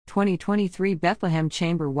2023 Bethlehem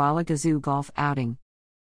Chamber Walla Gazoo Golf Outing.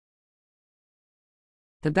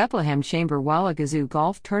 The Bethlehem Chamber Walla Gazoo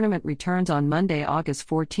Golf Tournament returns on Monday, August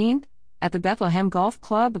 14th, at the Bethlehem Golf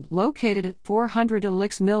Club, located at 400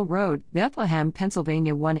 Elix Mill Road, Bethlehem,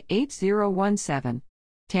 Pennsylvania 18017.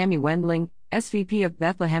 Tammy Wendling, SVP of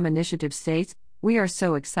Bethlehem Initiative states, "We are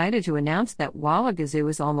so excited to announce that Walla Gazoo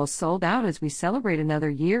is almost sold out as we celebrate another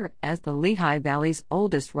year as the Lehigh Valley's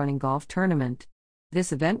oldest running golf tournament.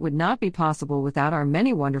 This event would not be possible without our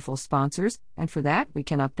many wonderful sponsors, and for that we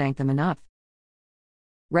cannot thank them enough."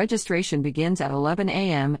 Registration begins at 11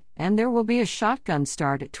 a.m., and there will be a shotgun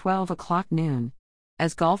start at 12 o'clock noon.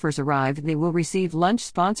 As golfers arrive, they will receive lunch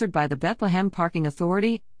sponsored by the Bethlehem Parking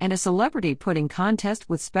Authority and a celebrity pudding contest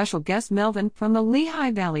with special guest Melvin from the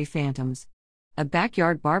Lehigh Valley Phantoms. A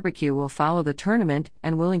backyard barbecue will follow the tournament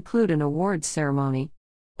and will include an awards ceremony.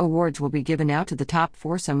 Awards will be given out to the top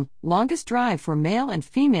foursome, longest drive for male and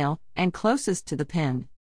female, and closest to the pin.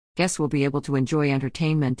 Guests will be able to enjoy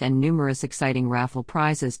entertainment and numerous exciting raffle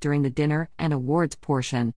prizes during the dinner and awards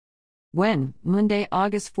portion. When? Monday,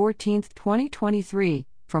 August 14th, 2023,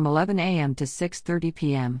 from 11 a.m. to 6:30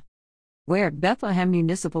 p.m. Where? Bethlehem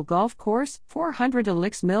Municipal Golf Course, 400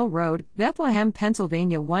 Elix Mill Road, Bethlehem,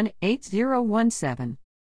 Pennsylvania 18017.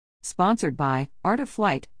 Sponsored by Art of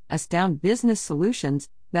Flight, Astound Business Solutions,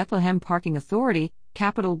 Bethlehem Parking Authority,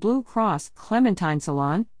 Capital Blue Cross, Clementine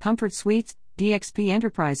Salon, Comfort Suites, DXP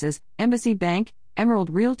Enterprises, Embassy Bank, Emerald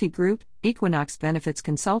Realty Group, Equinox Benefits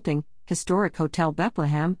Consulting, Historic Hotel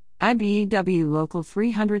Bethlehem, IBEW Local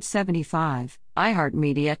 375,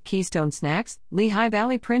 iHeartMedia, Keystone Snacks, Lehigh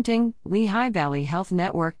Valley Printing, Lehigh Valley Health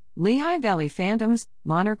Network, Lehigh Valley Phantoms,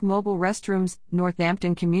 Monarch Mobile Restrooms,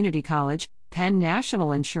 Northampton Community College, Penn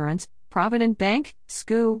National Insurance, Provident Bank,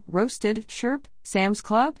 SCOO, Roasted, Sherp, Sam's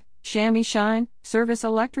Club, Chamois Shine, Service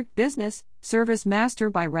Electric Business, Service Master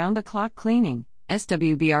by Round the Clock Cleaning,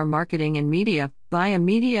 SWBR Marketing and Media, Via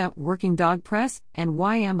Media, Working Dog Press, and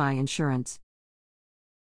YMI Insurance.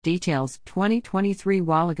 Details: 2023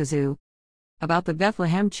 Walla Gazoo. About the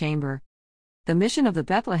Bethlehem Chamber. The mission of the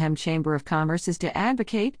Bethlehem Chamber of Commerce is to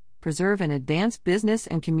advocate, preserve and advance business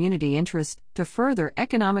and community interests to further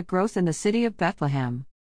economic growth in the city of Bethlehem.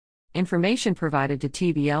 Information provided to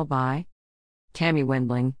TBL by Tammy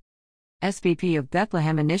Wendling, SVP of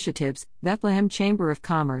Bethlehem Initiatives, Bethlehem Chamber of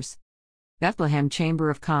Commerce. Bethlehem Chamber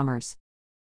of Commerce.